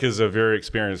know, Nick is a very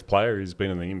experienced player. He's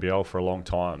been in the NBL for a long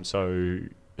time, so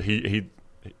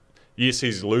yes,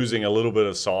 he's losing a little bit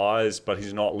of size, but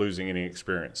he's not losing any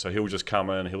experience. So he'll just come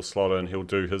in, he'll slot in, he'll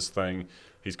do his thing.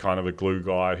 He's kind of a glue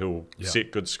guy. He'll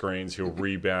set good screens, he'll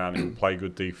rebound, he'll play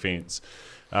good defense.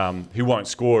 He won't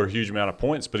score a huge amount of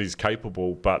points, but he's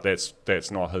capable, but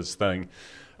that's not his thing.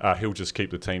 He'll just keep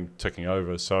the team ticking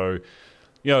over. So,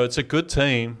 you know, it's a good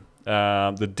team.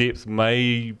 The depth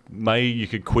you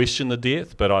could question the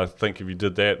depth, but I think if you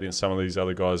did that, then some of these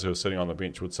other guys who are sitting on the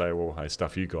bench would say, well, hey,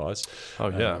 stuff you guys. Oh,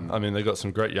 yeah. I mean, they've got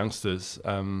some great youngsters.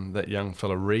 That young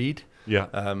fella Reed. Yeah.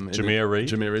 Jameer Reed.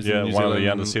 Jameer Reed. Yeah, one of the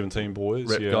under-17 boys.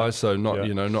 Rep guys, so not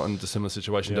not in a dissimilar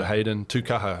situation to Hayden.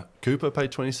 Tukaha Cooper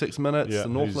played 26 minutes, the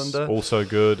Northlander. Also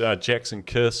good. Jackson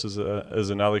Kiss is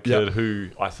another kid who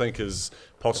I think is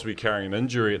possibly carrying an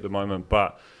injury at the moment,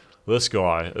 but this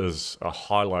guy is a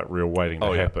highlight reel waiting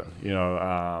to happen, you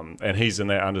know, and he's in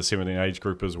that under-17 age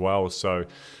group as well. So,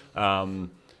 you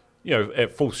know,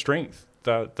 at full strength,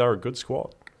 they're a good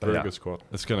squad. Very good squad.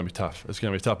 It's going to be tough. But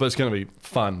it's going to be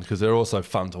fun because they're also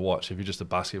fun to watch if you're just a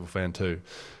basketball fan too.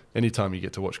 Anytime you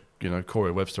get to watch, you know,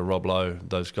 Corey Webster, Rob Lowe,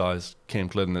 those guys, Cam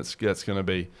Glidden, it's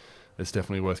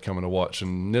definitely worth coming to watch.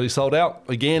 And nearly sold out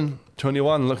again,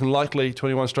 21, looking likely,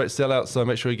 21 straight sellouts. So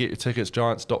make sure you get your tickets,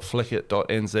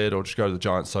 giants.flickit.nz, or just go to the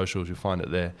Giants socials, you'll find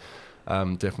it there.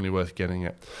 Definitely worth getting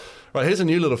it. Right, here's a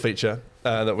new little feature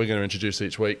that we're going to introduce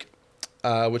each week,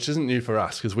 which isn't new for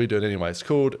us because we do it anyway. It's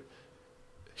called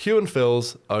Hugh and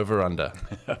Phil's Over Under.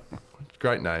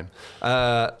 Great name.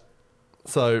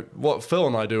 So what Phill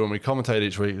and I do when we commentate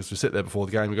each week is we sit there before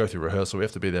the game, we go through rehearsal, we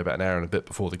have to be there about an hour and a bit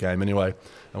before the game anyway,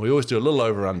 and we always do a little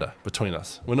over-under between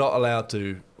us. We're not allowed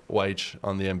to wage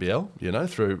on the NBL, you know,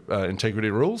 through integrity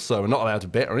rules, so we're not allowed to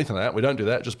bet or anything like that. We don't do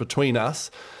that, just between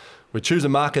us. We choose a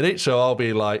market each, so I'll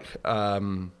be like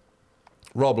Rob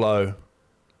Lowe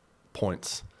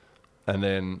points, and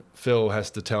then Phill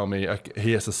has to tell me,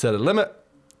 he has to set a limit,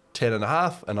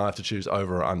 10.5, and I have to choose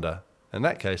over or under. In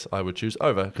that case, I would choose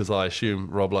over because I assume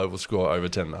Rob Lowe will score over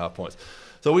 10.5 points.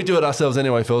 So we do it ourselves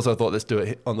anyway, Phil, so I thought let's do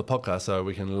it on the podcast so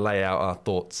we can lay out our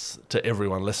thoughts to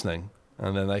everyone listening,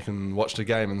 and then they can watch the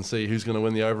game and see who's going to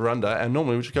win the over-under. And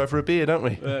normally we just go for a beer, don't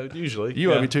we? Usually.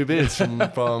 You owe me 2 beers from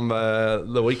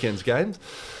the weekend's games.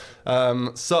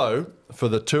 So for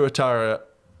the Tuatara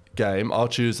game, I'll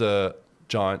choose a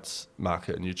Giants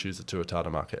market and you choose the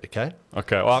Tuatara market, okay?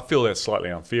 Okay, well, I feel that's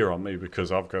slightly unfair on me because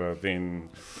I've got to then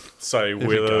say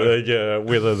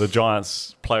whether the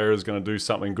Giants player is going to do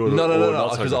something good No, or not. No,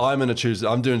 because I'm going to choose.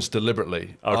 I'm doing this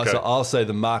deliberately. Okay. So I'll say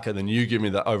the market, then you give me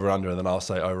the over-under, and then I'll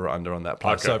say over-under on that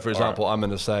player. Okay. So, for example, I'm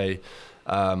going to say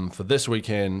for this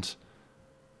weekend,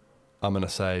 I'm going to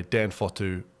say Dan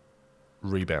Fotu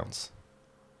rebounds.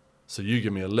 So you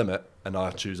give me a limit, and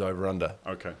I choose over-under.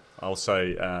 Okay, I'll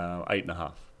say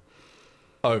 8.5.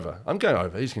 Over. I'm going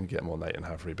over. He's going to get more than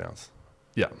 8.5 rebounds.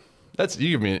 Yeah. That's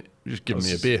you give me. You're just giving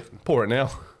me a beer. Pour it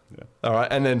now. Yeah. All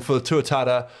right. And then for the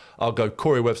Tuatara, I'll go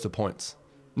Corey Webster points.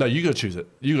 No, you got to choose it.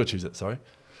 You got to choose it. Sorry.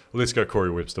 Well, let's go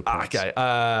Corey Webster points. Okay.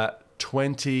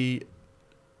 20.5.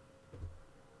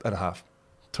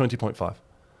 20.5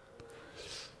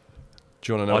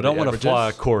 Do you want to know? I don't want to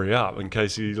fire Corey up in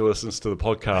case he listens to the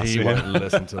podcast. He won't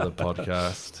listen to the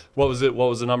podcast. What was it? What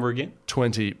was the number again?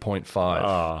 20.5.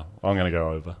 Ah, I'm going to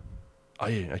go over. Are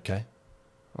you? Okay.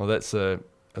 Well, that's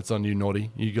on you,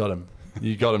 Naughty. You got him.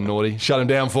 You got him, Naughty. Shut him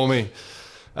down for me.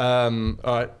 All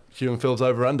right. Hugh and Phil's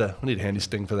over under. I need a handy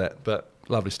sting for that, but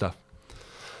lovely stuff.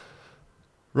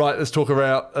 Right, let's talk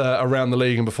about around the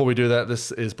league. And before we do that,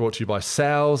 this is brought to you by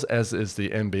Sales, as is the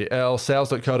NBL.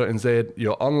 Sales.co.nz.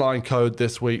 Your online code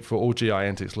this week for all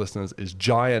G.I.Antics listeners is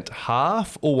Giant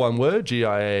Half, all one word,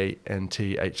 GIANTHALF,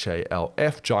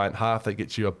 Giant Half. That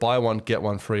gets you a buy one, get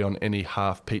one free on any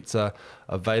half pizza,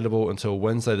 available until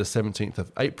Wednesday, the 17th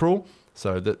of April.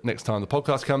 So the next time the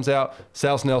podcast comes out,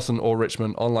 South Nelson or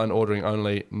Richmond, online ordering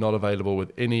only, not available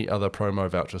with any other promo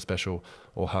voucher special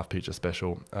or half pizza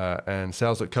special. And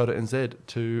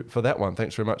sales.co.nz for that one.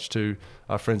 Thanks very much to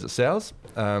our friends at Sales,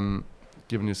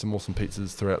 giving you some awesome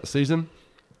pizzas throughout the season.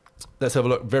 Let's have a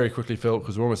look very quickly, Phil,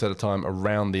 because we're almost out of time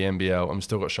around the NBL. I've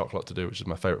still got ShotClock to do, which is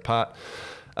my favourite part.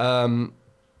 Who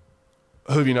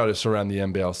have you noticed around the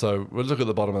NBL? So we'll look at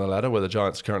the bottom of the ladder where the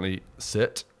Giants currently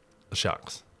sit, the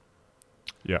Sharks.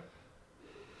 Yeah.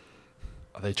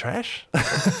 Are they trash?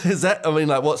 Is that, I mean,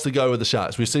 like, what's the go with the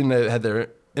Sharks? We've seen they had their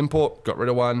import, got rid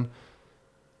of one.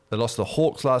 They lost the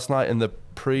Hawks last night in the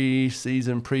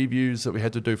pre-season previews that we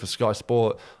had to do for Sky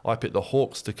Sport. I picked the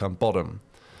Hawks to come bottom,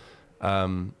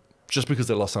 just because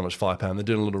they lost so much firepower. They're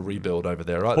doing a little rebuild over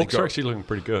there, right? Hawks are actually looking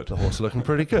pretty good. The Hawks are looking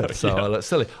pretty good, so that's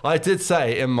silly. I did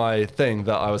say in my thing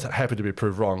that I was happy to be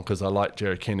proved wrong because I like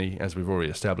Jerry Kinney, as we've already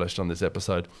established on this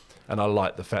episode, and I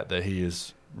like the fact that he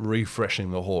is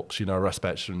refreshing the Hawks. You know,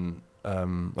 Raspach and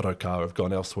Rokar have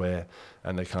gone elsewhere,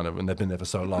 and they've been there for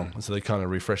so long, and so they're kind of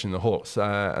refreshing the Hawks.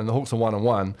 And the Hawks are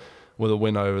 1-1 with a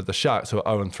win over the Sharks, who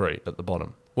are 0-3 at the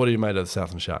bottom. What do you made of the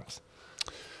Southern Sharks?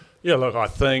 Yeah, look, I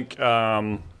think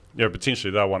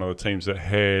potentially they're one of the teams that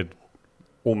had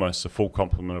almost a full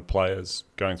complement of players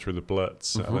going through the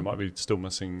blitz. Mm-hmm. They might be still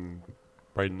missing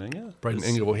Braden Inger.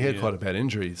 Well, he had quite a bad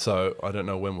injury, so I don't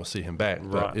know when we'll see him back.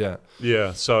 Right. But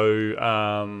yeah. So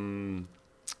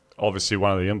obviously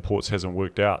one of the imports hasn't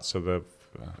worked out, so they've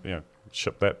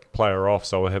shipped that player off.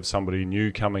 So we'll have somebody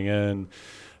new coming in.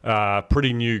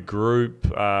 Pretty new group.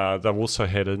 They've also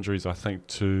had injuries, I think,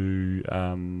 to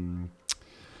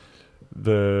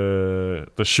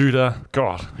the shooter.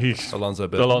 God, he's Alonzo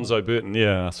Burton. Alonzo Burton.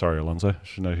 Yeah, sorry, Alonzo. I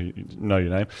should know your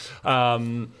name.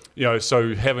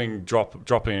 So having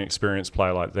dropping an experienced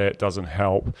player like that doesn't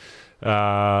help.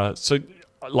 I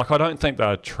don't think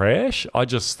they're trash. I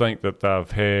just think that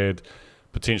they've had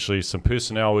potentially some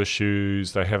personnel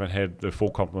issues. They haven't had the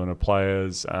full complement of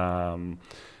players.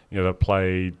 They've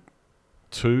played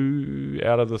 2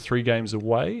 out of the 3 games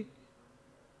away.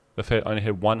 They've only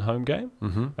had 1 home game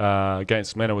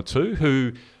against Manawatu,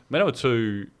 who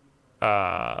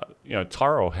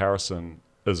Tyrell Harrison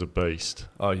is a beast.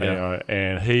 Oh, yeah.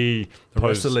 And the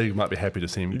rest of the league might be happy to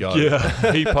see him go.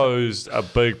 Yeah, he posed a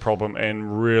big problem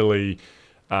and really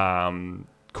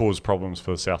caused problems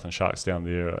for the Southern Sharks down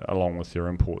there, along with their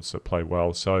imports that played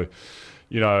well. So,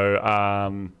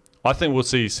 I think we'll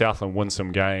see Southland win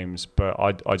some games, but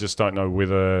I just don't know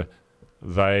whether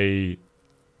they,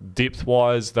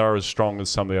 depth-wise, they're as strong as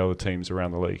some of the other teams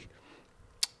around the league.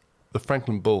 The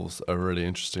Franklin Bulls are a really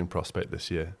interesting prospect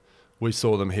this year. We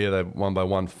saw them here. They won by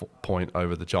 1 point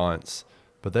over the Giants,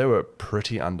 but they were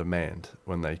pretty undermanned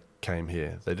when they came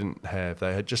here. They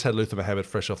had just had Luther Mohammed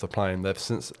fresh off the plane. They've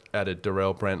since added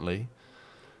Darrell Brantley,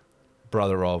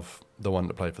 brother of the one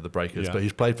that played for the Breakers, but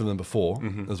he's played for them before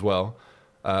as well.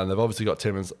 They've obviously got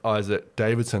Timmins. Isaac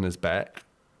Davidson is back.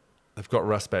 They've got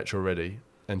Raspach already,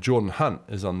 and Jordan Hunt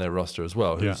is on their roster as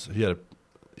well. He had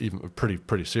a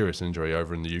pretty serious injury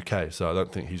over in the UK, so I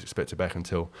don't think he's expected back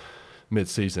until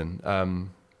mid-season.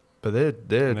 But they're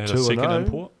 2-0. Second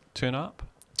import turn up.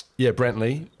 Yeah,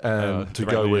 Brantley to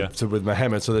go with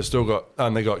Mohammed. So they've still got,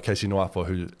 and they got Casey Nwapa,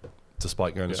 who,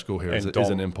 despite going to school here, is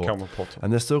an import.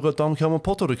 And they've still got Dom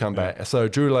Kelmapoto to come back. So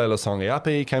Drew Leila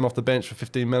Songiapi came off the bench for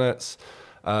 15 minutes.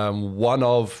 One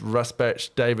of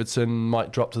Rusbach Davidson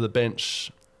might drop to the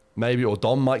bench, maybe, or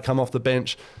Dom might come off the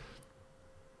bench.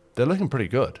 They're looking pretty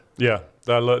good. Yeah.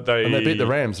 And they beat the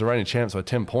Rams, the reigning champs, by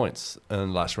 10 points in the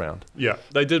last round. Yeah,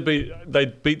 they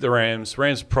beat the Rams.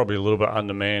 Rams probably a little bit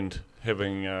undermanned,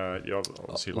 having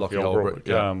obviously Lockie Holbrook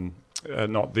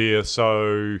not there,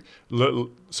 so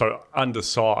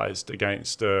undersized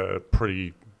against a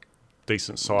pretty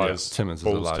decent sized Timmins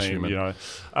Bulls is a large team.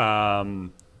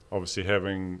 human. Obviously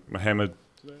having Mohammed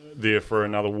there for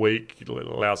another week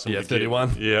allows him to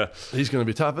 31. He's going to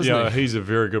be tough, isn't he? He's a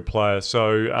very good player.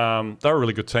 So they're a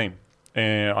really good team.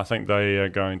 And I think they are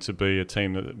going to be a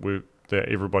team that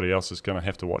everybody else is going to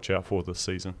have to watch out for this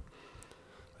season.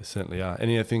 They certainly are.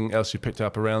 Anything else you picked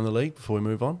up around the league before we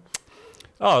move on?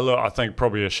 Oh, look, I think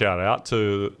probably a shout out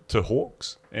to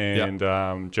Hawks and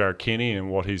Jared Kenny and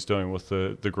what he's doing with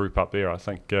the group up there. I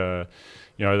think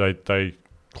they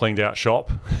cleaned out shop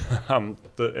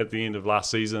at the end of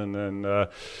last season, and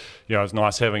it's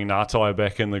nice having Ngatai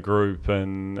back in the group,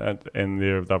 and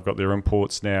they've got their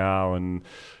imports now, and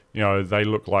they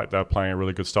look like they're playing a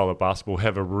really good style of basketball.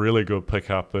 Have a really good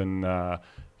pickup in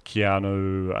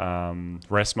Keanu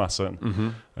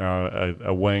Rasmussen,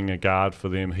 a wing, a guard for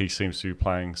them. He seems to be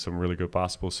playing some really good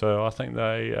basketball. So I think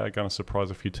they are going to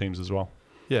surprise a few teams as well.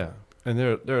 Yeah, and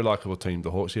they're a likeable team,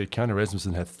 the Hawks. Yeah, Keanu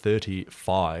Rasmussen had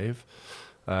 35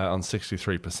 on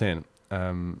 63%,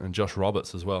 and Josh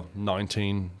Roberts as well,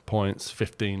 19 points,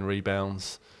 15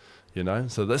 rebounds.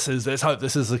 So let's hope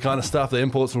this is the kind of stuff that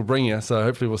imports will bring you. So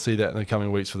hopefully we'll see that in the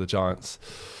coming weeks for the Giants.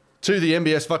 To the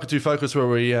MBS Whakatu Focus, where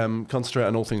we concentrate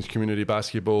on all things community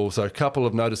basketball. So a couple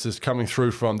of notices coming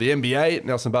through from the NBA,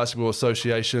 Nelson Basketball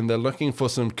Association. They're looking for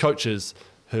some coaches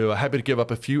who are happy to give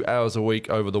up a few hours a week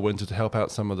over the winter to help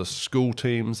out some of the school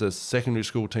teams. There's secondary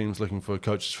school teams looking for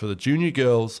coaches for the junior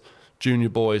girls, junior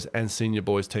boys, and senior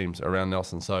boys teams around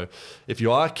Nelson. So if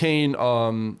you are keen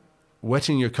on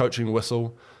wetting your coaching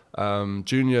whistle,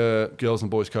 junior girls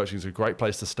and boys coaching is a great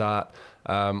place to start.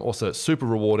 Also, it's super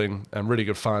rewarding and really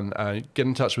good fun. Get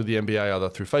in touch with the NBA either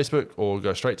through Facebook or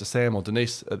go straight to Sam or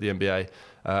Denise at the NBA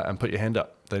and put your hand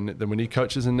up. Then we need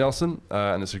coaches in Nelson,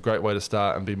 and it's a great way to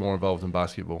start and be more involved in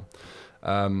basketball.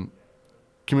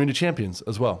 Community champions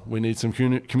as well. We need some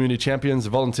community champions,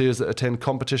 volunteers that attend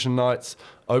competition nights,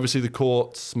 oversee the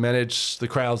courts, manage the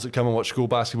crowds that come and watch school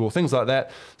basketball, things like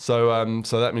that. So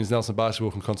that means Nelson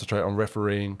Basketball can concentrate on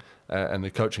refereeing and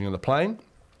the coaching and the playing.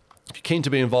 If you're keen to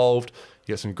be involved,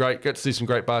 you get to see some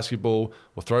great basketball.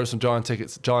 We'll throw some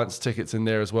Giants tickets in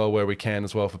there as well, where we can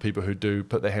as well, for people who do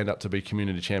put their hand up to be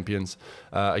community champions.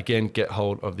 Again, get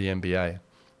hold of the NBA.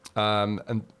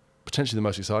 And potentially the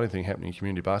most exciting thing happening in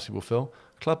community basketball, Phil,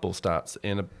 Club Ball starts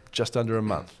in just under a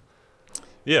month.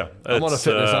 Yeah, I'm on a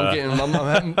fitness.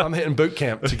 I'm hitting boot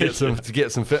camp to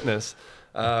get some fitness.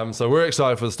 So we're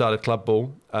excited for the start of Club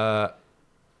Ball.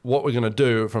 What we're going to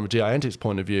do from a G.I.Antics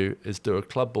point of view is do a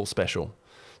Club Ball special.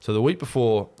 So the week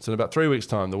before, so in about 3 weeks'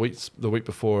 time, the week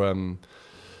before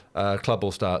Club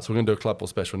Ball starts, we're going to do a Club Ball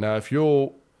special. Now, if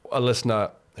you're a listener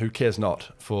who cares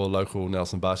not for local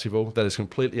Nelson basketball, that is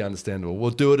completely understandable. We'll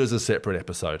do it as a separate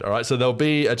episode, all right? So there'll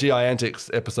be a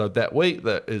G.I.Antics episode that week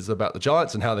that is about the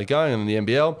Giants and how they're going and the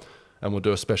NBL, and we'll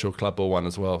do a special Club Ball one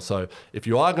as well. So if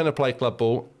you are going to play Club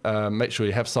Ball, make sure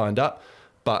you have signed up,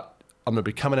 but I'm going to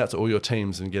be coming out to all your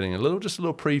teams and getting just a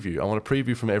little preview. I want a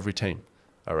preview from every team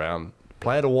around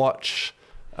player to watch,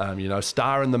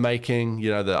 star in the making,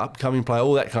 the upcoming player,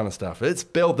 all that kind of stuff. It's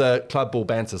build the Club Ball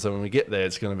banter, so when we get there,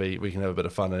 it's going to be, we can have a bit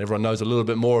of fun and everyone knows a little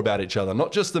bit more about each other,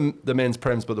 not just the men's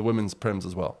prems, but the women's prems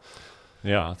as well.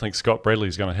 Yeah, I think Scott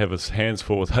Bradley's going to have his hands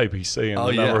full with ABC and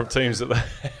the number of teams that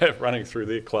they have running through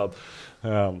their club.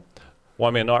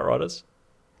 Waimea Knight Riders,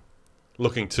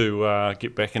 looking to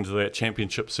get back into that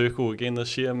championship circle again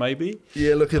this year, maybe.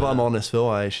 Yeah, look, if I'm honest, Phil,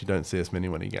 I actually don't see us many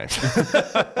winning games.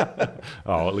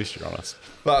 Oh, at least you're honest.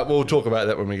 But we'll talk about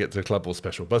that when we get to the Club Ball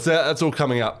special. But that's all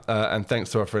coming up, and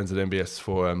thanks to our friends at MBS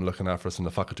for looking after us in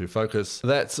the Whakatu Focus.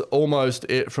 That's almost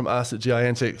it from us at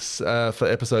G.I.Antics for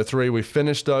episode 3. We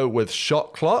finished, though, with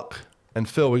ShotClock. And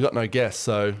Phil, we got no guests,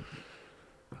 so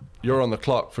you're on the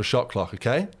clock for ShotClock,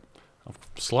 okay? I'm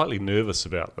slightly nervous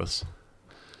about this.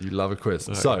 You love a quiz.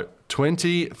 Okay. So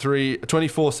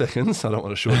 24 seconds. I don't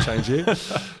want to shortchange you.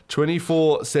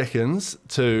 24 seconds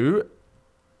to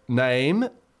name.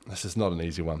 This is not an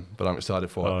easy one, but I'm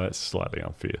excited for it. Oh, that's slightly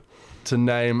unfair. To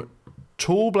name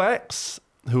Tall Blacks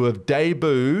who have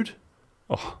debuted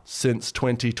since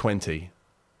 2020.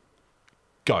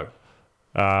 Go.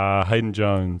 Hayden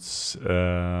Jones.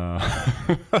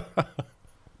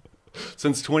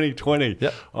 Since 2020.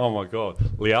 Yep. Oh my God.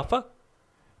 Liapa?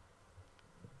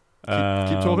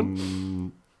 Keep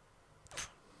talking.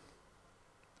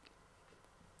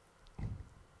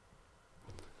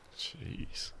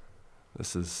 Jeez.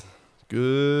 This is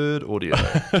good audio.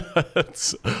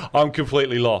 I'm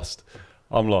completely lost.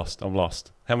 I'm lost.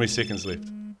 How many seconds left?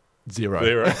 0.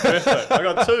 Perfect. I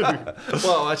got 2.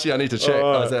 Well, actually, I need to check.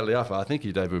 Isaiah Liapa, I think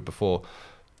he debuted before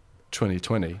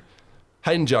 2020.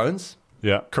 Hayden Jones.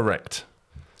 Yeah. Correct.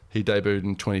 He debuted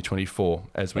in 2024,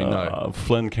 as we know.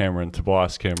 Flynn Cameron,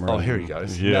 Tobias Cameron. Oh, here he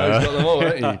goes. Yeah. No, he's got them all,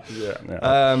 hasn't he?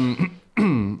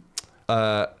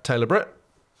 Yeah. Taylor Britt.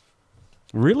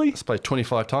 Really? He's played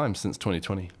 25 times since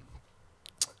 2020.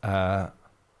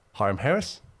 Hiram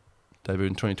Harris, debuted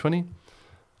in 2020.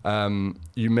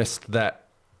 You missed that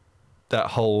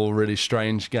whole really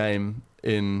strange game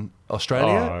in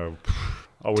Australia.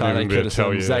 I wouldn't even be able to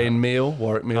tell you. Zayn Meal,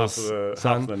 Warwick Meal's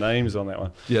son. Half the names on that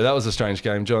one. Yeah, that was a strange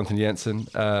game. Jonathan Jensen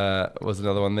was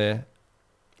another one there.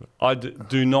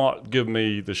 Do not give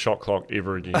me the shot clock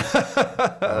ever again.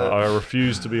 I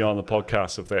refuse to be on the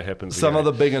podcast if that happens Some again. of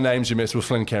the bigger names you missed were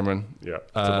Flynn Cameron. Yeah,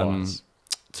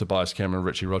 Tobias Cameron,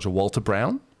 Richie Roger, Walter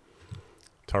Brown.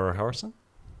 Taro Harrison?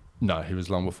 No, he was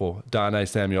long before. Darnay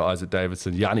Samuel, Isaac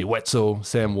Davidson, Yanni Wetzel,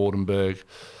 Sam Wardenberg.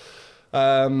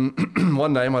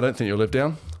 One name I don't think you'll live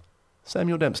down.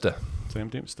 Samuel Dempster. Sam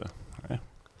Dempster. Yeah.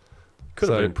 Could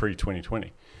have been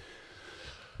pre-2020.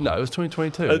 No, it was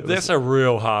 2022. That's a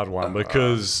real hard one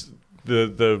because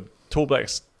the Tall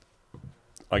Blacks,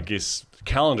 I guess,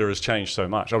 calendar has changed so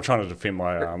much. I'm trying to defend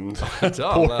my I'm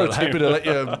happy to let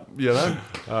you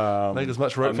make as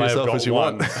much rope for yourself as you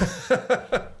want.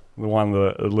 The one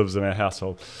that lives in our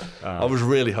household. I was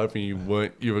really hoping you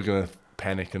were going to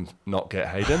panic and not get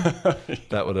Hayden.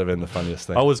 That would have been the funniest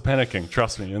thing. I was panicking,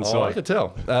 trust me, inside. Oh, I could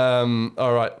tell.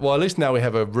 All right. Well, at least now we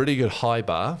have a really good high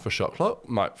bar for ShotClock.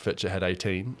 Mike Fitcher had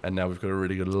 18, and now we've got a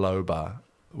really good low bar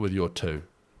with your 2.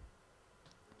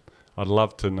 I'd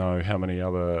love to know how many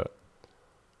other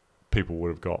people would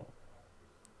have got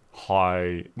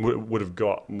would have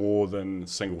got more than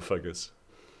single figures.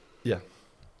 Yeah.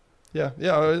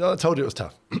 I told you it was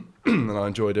tough, and I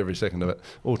enjoyed every second of it.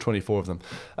 All 24 of them.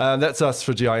 That's us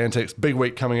for G.I.Antics. Big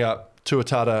week coming up.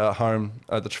 Tuatara at home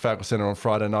at the Trafalgar Centre on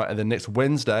Friday night, and then next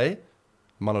Wednesday,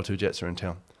 Manawatu Jets are in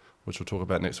town, which we'll talk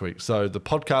about next week. So the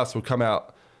podcast will come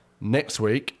out next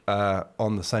week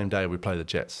on the same day we play the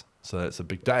Jets. So it's a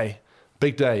big day.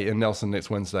 Big day in Nelson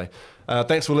next Wednesday.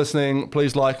 Thanks for listening.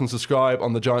 Please like and subscribe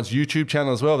on the Giants YouTube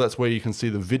channel as well. That's where you can see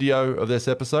the video of this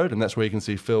episode, and that's where you can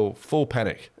see Phill full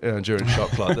panic during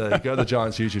ShotClock. There you go, the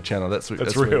Giants YouTube channel. That's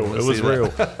real. It was real.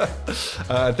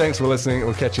 Thanks for listening.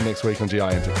 We'll catch you next week on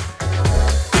G.I.Antics.